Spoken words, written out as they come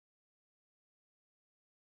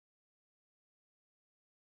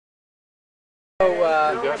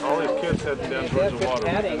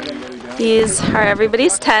These are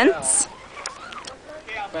everybody's tents.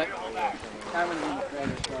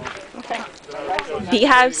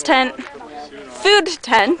 Beehive's tent, food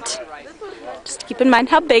tent. Just keep in mind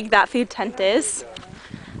how big that food tent is.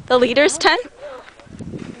 The leader's tent.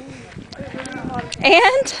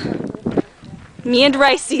 And me and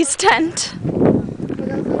Ricey's tent.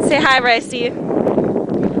 Say hi, Ricey.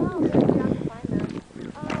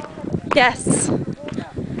 Yes.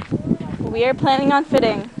 We are planning on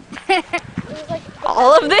fitting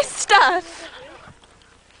all of this stuff.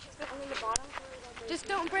 Just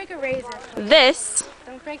don't break a razor. This.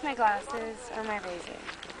 Don't break my glasses or my razor.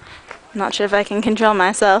 I'm not sure if I can control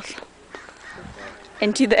myself.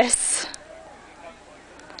 Into this.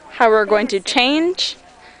 How we're going to change,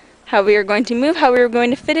 how we are going to move, how we are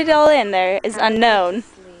going to fit it all in there is unknown.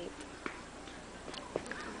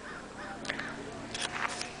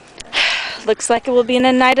 Looks like it will be in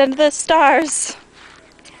a night under the stars.